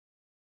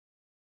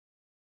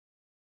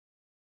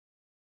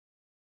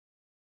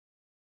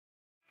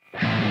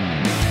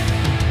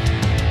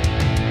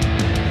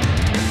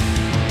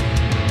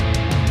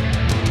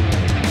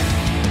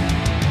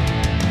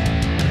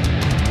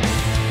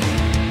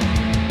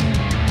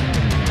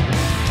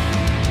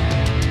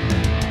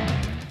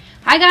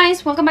Hi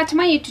guys, welcome back to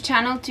my YouTube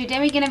channel. Today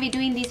we're gonna be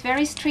doing this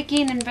very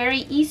striking and very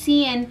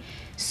easy and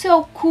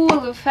so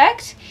cool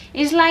effect.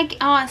 It's like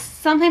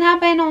something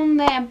happened on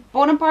the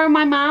bottom part of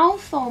my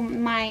mouth or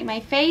my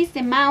face.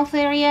 The mouth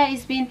area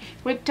is being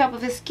ripped up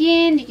of the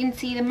skin. You can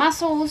see the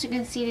muscles, you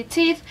can see the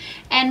teeth,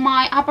 and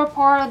my upper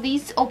part of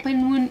this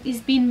open wound is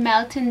being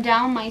melting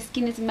down. My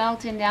skin is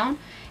melting down.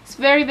 It's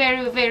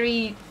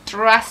very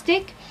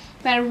drastic,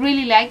 but I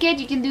really like it.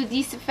 You can do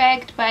this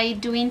effect by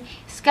doing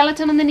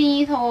skeleton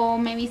underneath or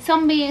maybe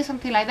zombie or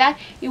something like that.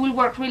 It will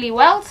work really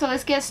well. So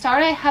let's get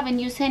started. I haven't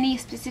used any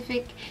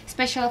specific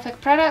special effect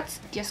products,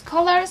 just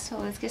colors. So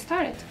let's get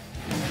started.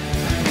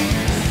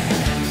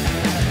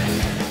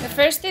 The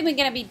first thing we're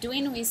gonna be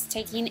doing is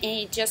taking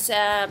a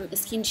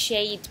skin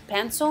shade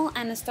pencil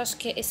and start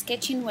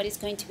sketching what is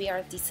going to be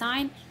our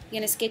design. We're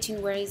gonna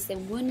sketching where is the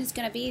wound is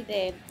gonna be,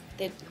 the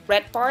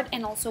red part,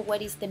 and also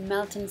what is the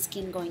melting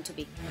skin going to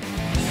be.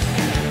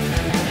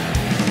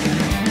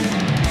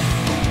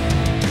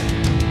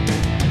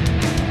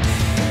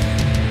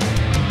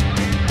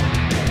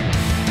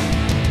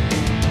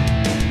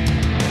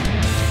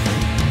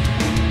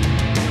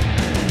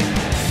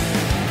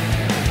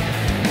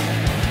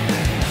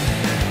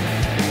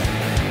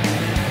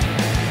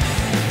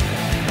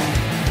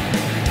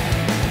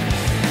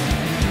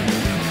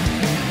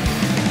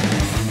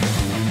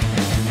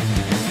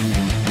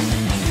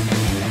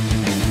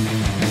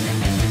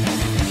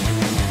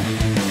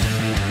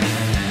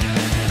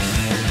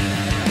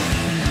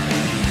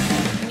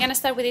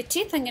 Start with the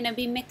teeth. I'm going to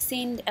be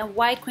mixing a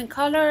white cream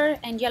color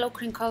and yellow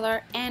cream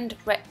color and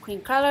red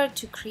cream color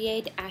to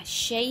create a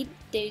shade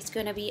that is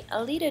going to be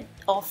a little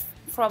off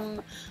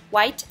from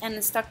white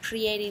and start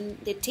creating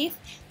the teeth.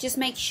 Just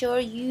make sure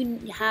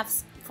you have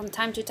from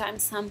time to time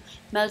some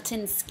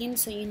melting skin,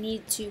 so you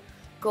need to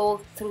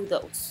go through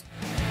those.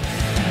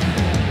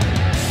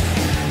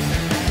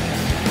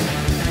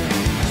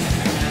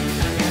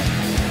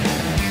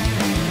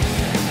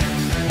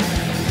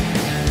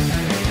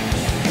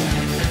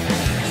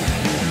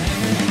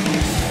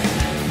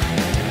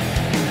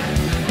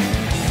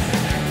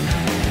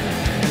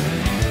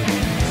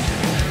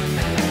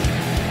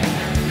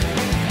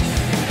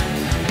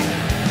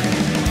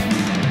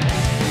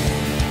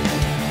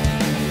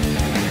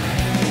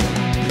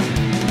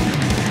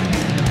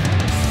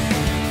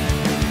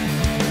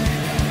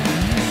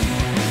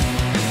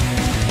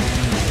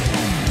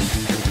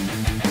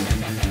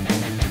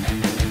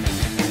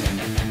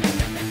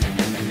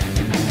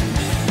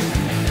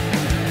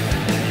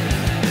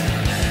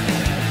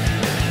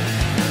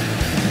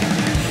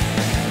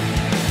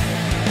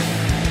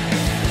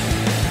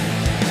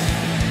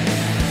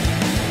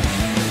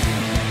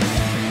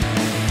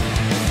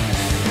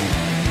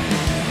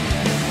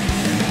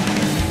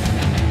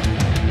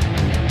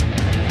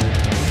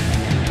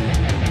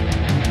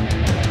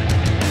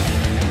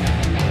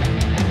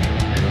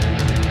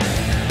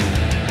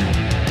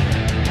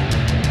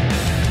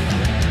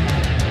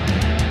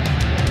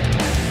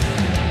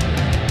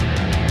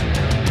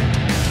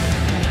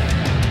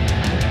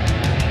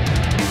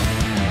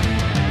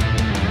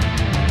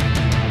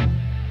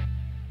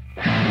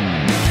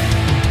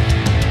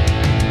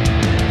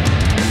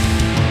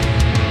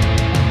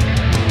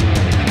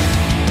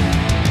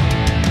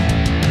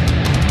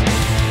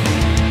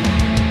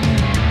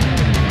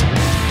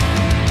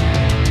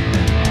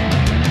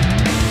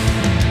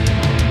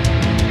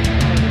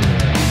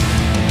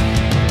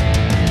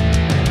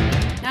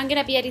 I'm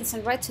going to be adding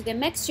some red to the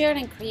mixture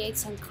and create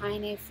some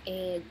kind of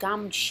a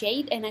gum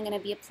shade, and I'm going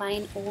to be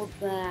applying all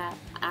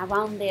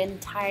around the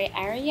entire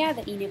area,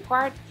 the inner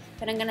part,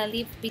 but I'm going to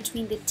leave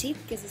between the teeth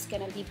because it's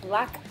going to be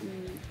black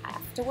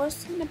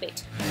afterwards in a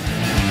bit.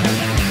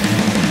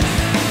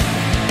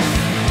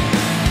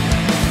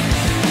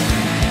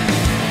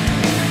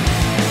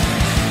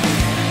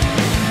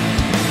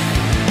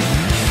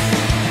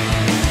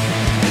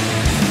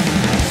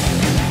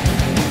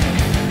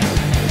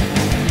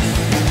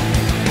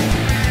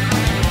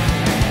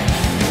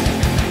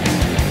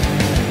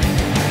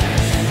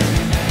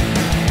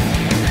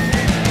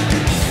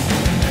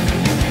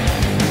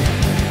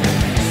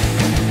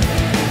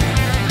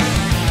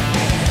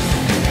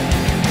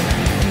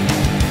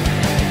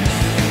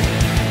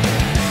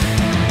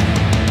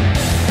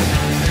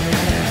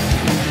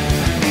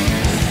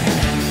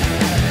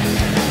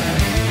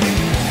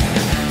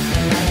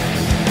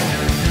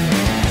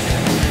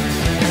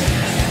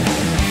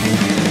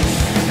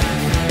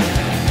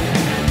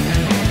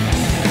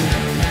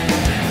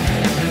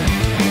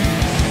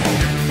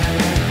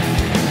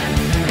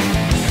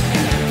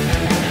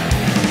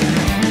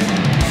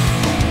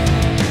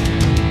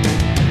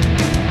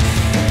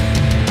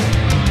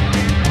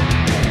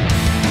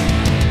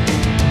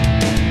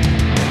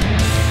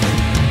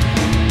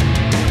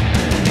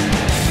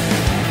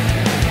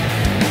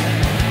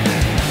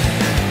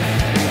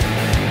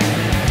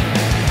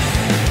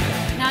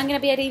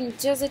 Be adding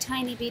just a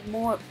tiny bit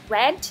more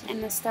red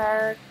and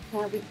start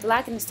with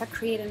black and start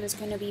creating. It's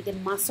going to be the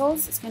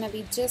muscles. It's going to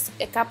be just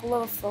a couple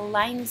of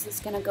lines. It's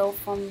going to go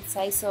from the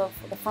size of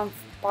the front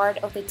part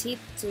of the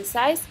teeth to the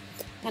size,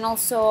 and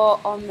also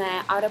on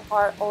the outer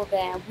part of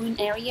the wound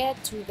area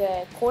to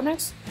the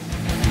corners.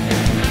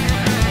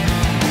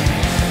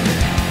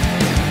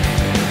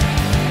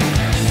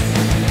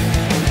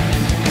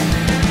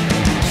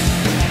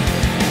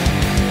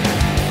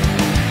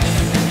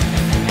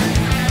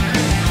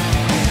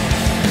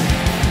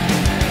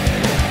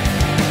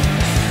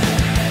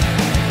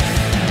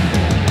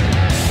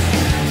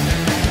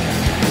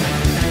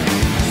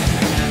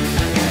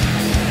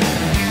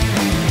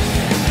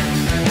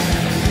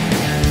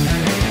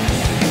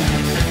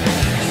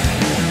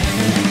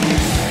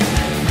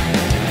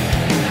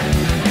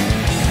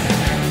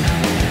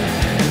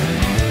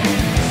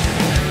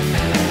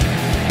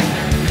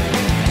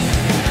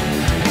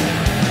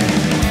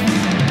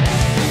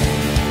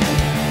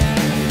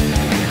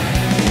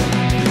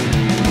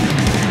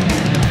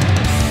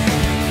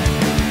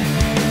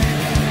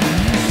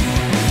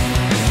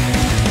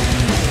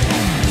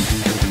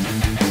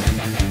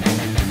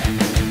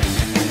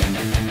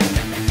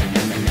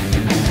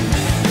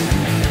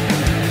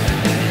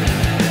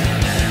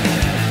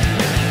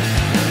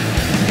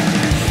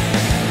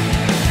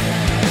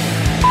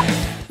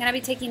 Be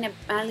taking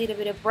a little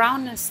bit of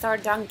brown and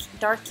start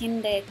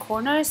darken the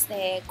corners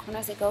that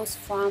goes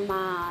from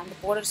the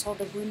borders of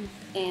the wound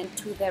and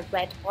to the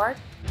red part.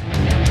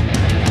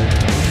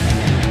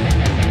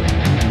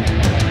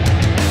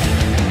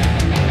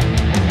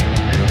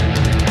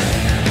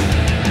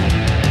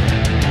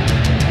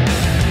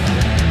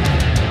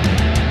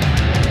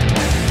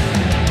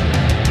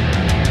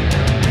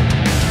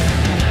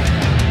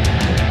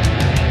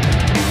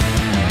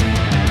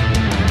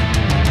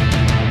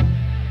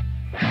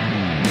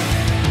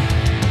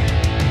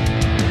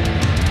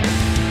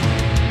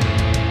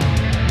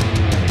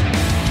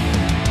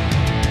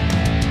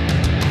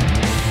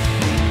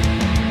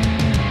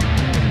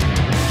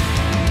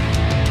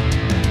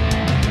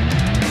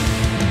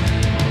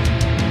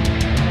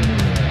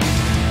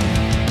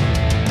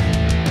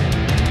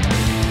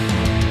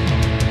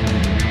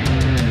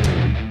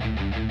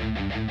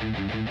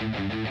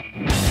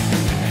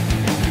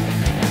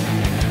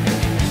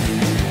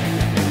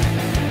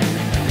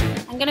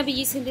 Be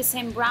using the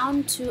same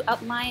brown to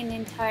outline the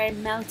entire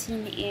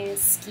melting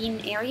skin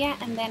area,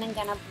 and then I'm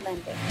gonna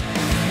blend it.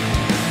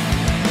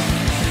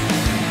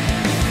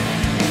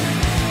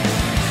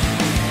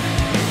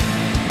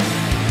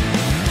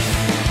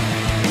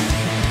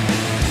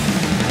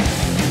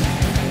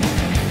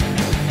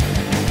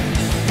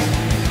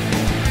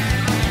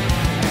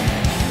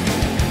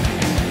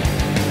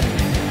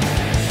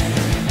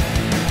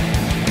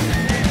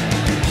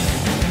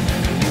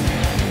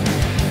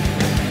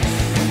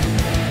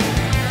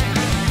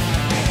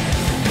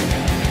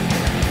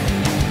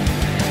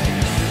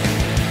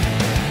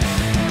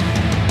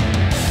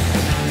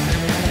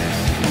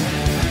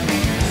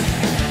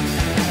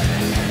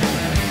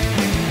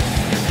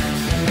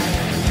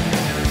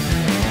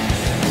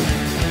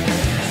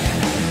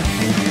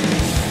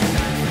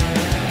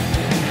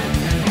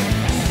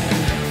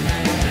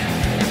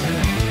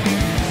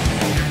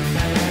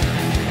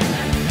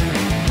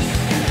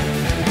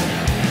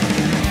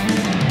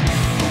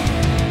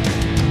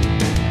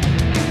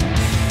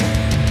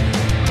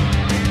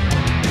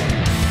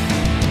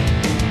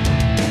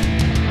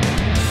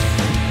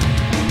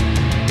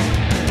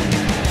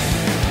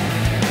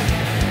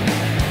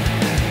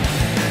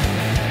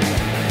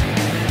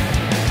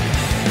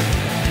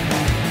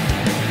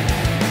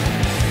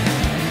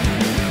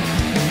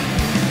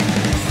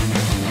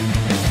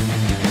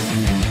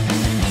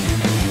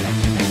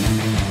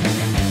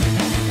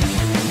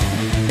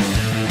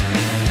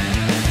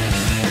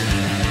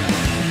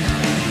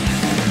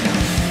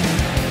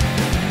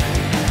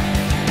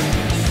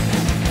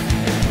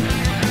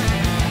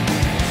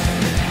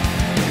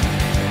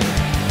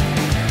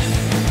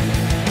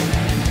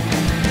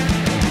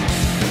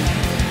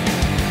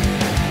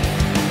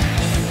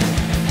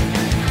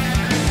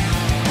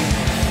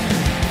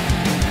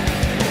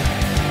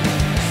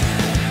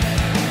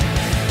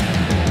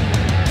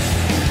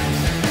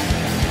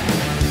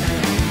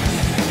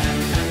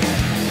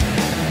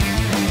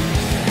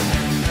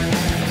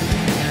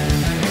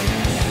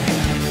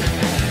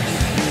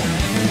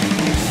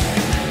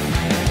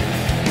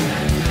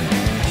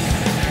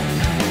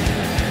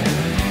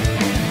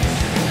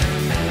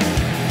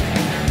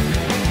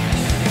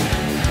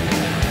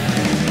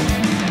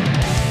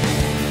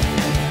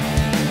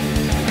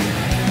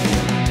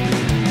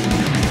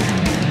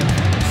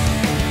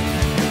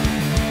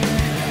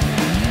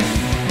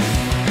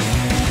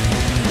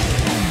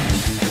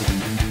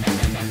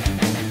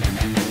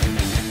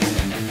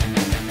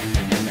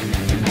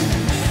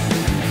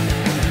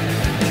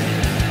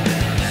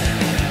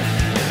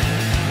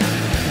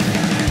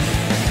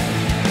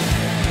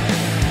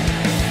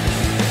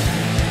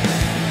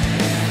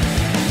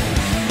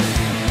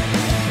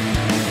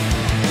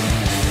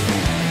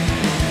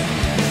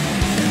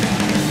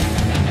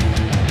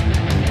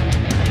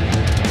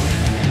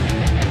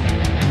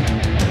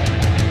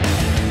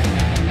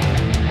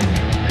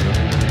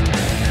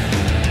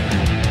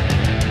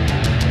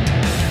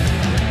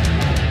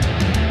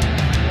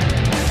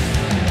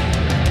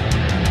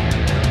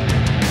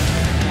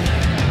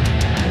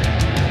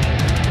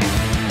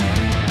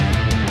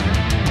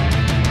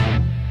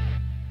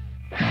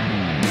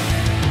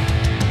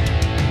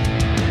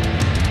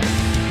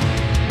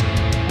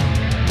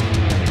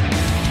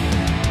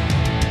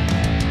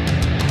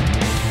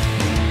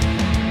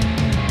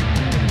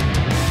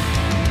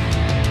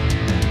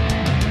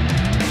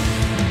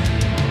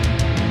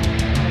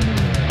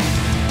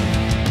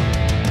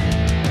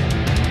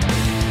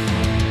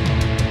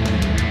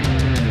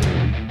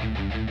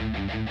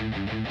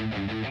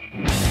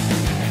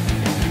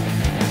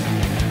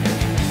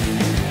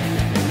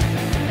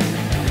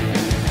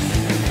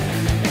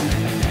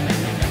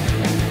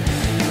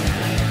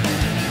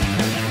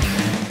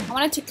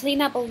 wanted to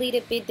clean up a little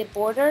bit the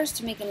borders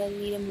to make it a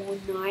little more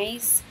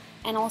nice,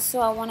 and also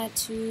I wanted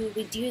to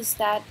reduce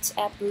that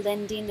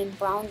blending and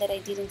brown that I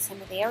did in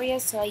some of the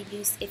areas, so I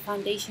used a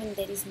foundation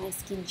that is my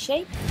skin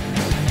shape.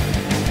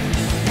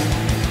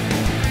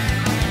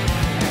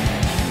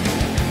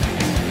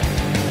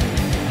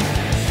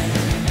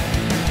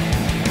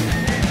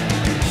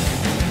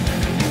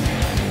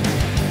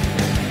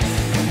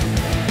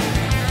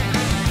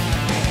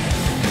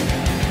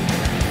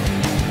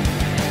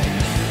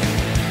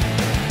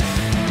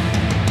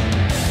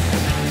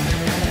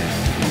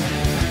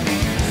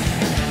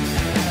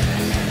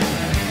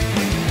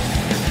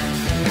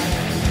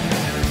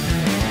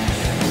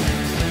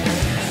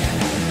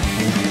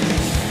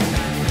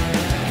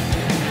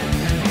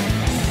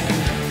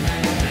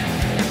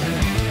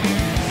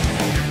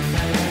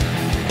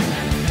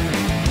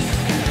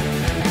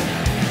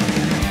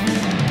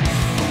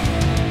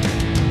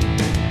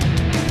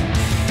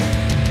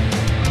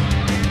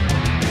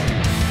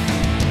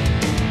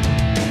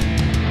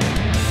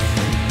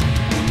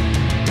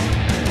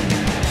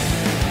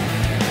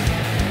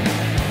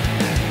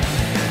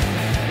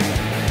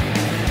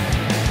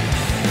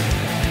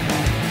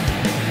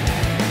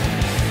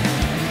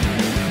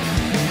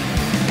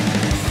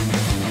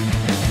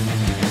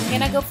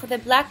 Go for the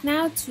black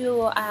now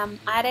to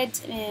add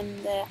it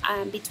in the,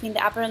 between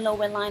the upper and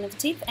lower line of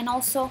teeth, and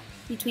also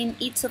between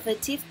each of the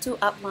teeth to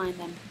outline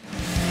them.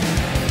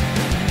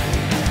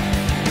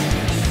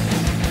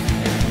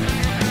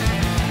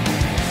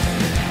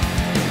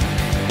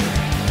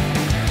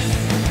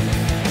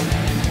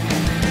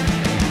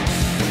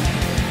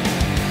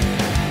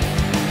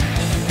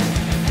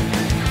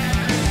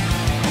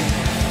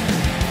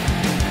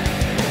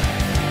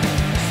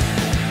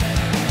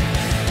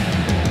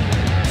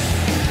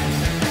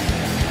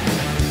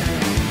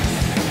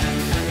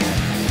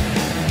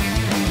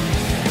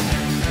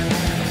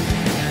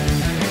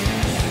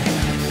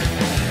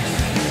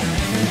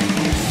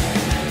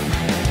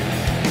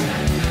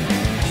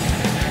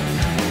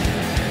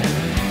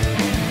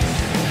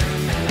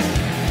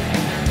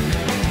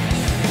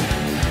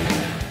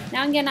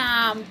 I'm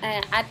gonna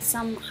add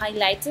some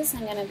highlighters.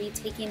 I'm gonna be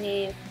taking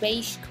a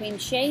beige cream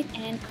shade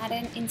and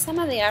adding in some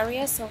of the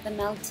areas of the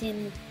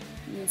melting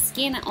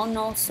skin and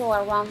also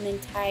around the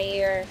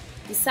entire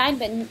design,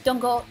 but don't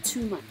go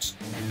too much.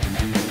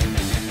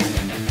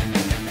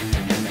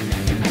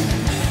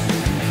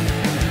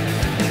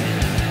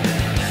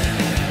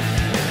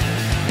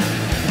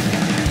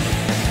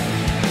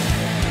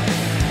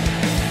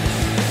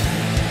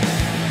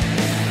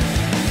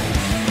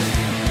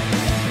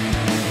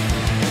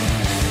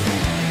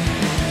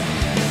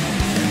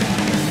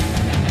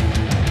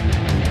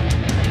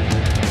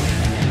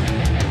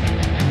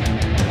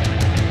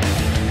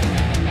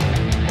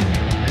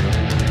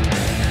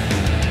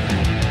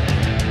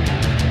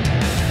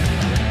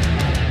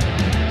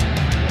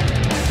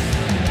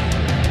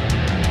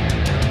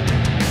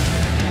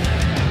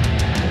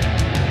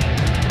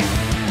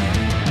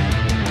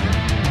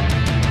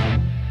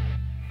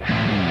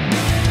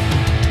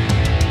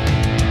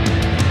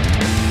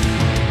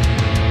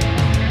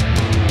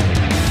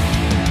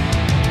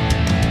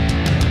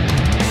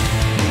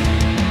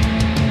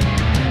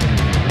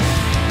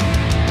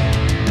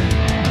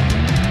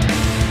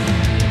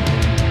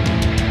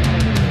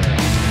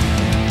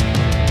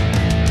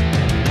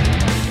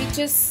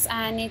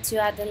 I need to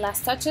add the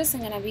last touches.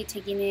 I'm going to be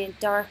taking a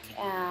dark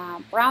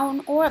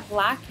brown or a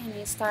black, and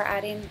you start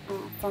adding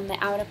from the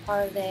outer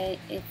part of the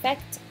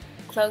effect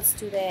close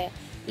to the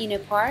inner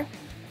part,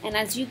 and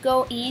as you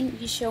go in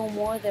you show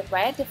more the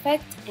red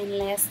effect and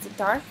less the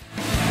dark.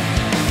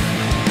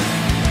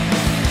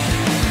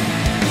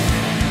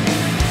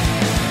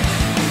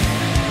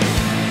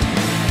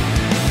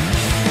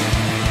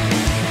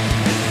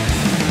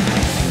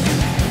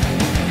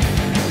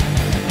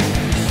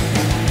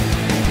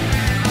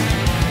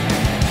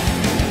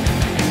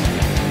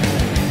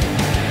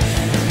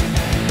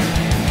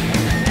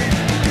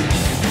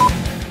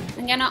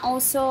 I'm gonna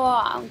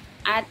also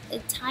add a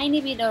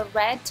tiny bit of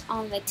red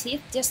on the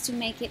teeth just to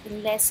make it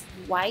less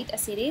white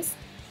as it is.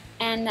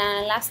 And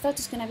last touch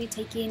is gonna be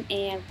taking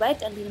a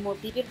red, a little more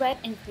vivid red,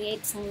 and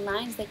create some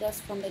lines that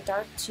goes from the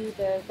dark to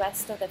the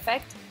rest of the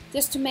effect,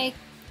 just to make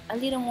a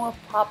little more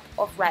pop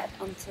of red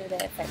onto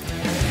the effect.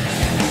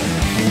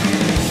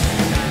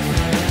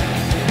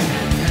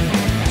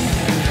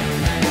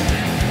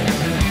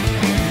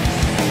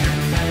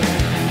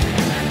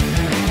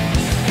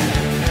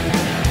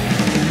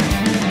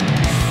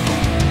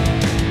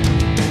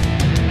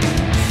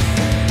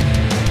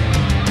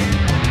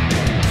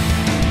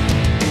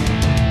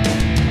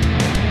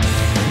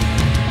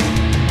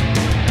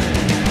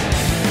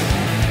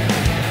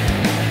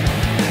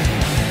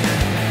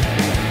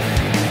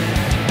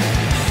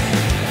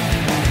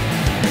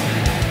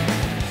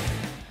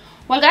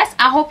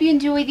 hope you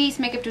enjoy this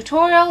makeup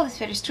tutorial. It's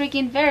very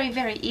striking,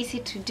 very easy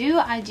to do.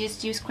 I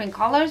just use cream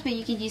colors, but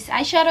you can use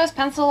eyeshadows,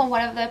 pencil, or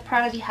whatever the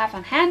product you have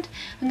on hand.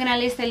 I'm gonna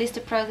list the list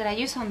of products that I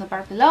use on the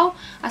bar below.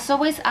 As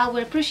always, I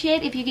would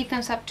appreciate if you give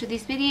thumbs up to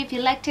this video if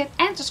you liked it,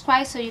 and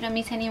subscribe so you don't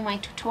miss any of my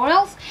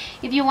tutorials.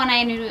 If you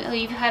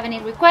have any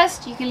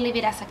requests, you can leave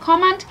it as a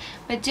comment,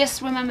 but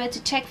just remember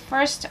to check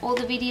first all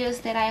the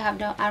videos that I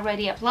have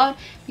already uploaded,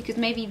 because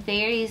maybe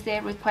there is the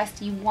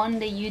request you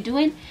want that you're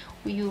doing,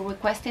 or you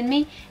requested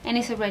me, and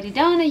it's already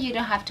done and you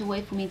don't have to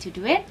wait for me to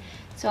do it.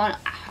 So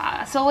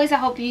as always, I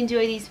hope you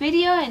enjoy this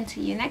video and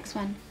see you next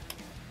one.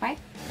 Bye.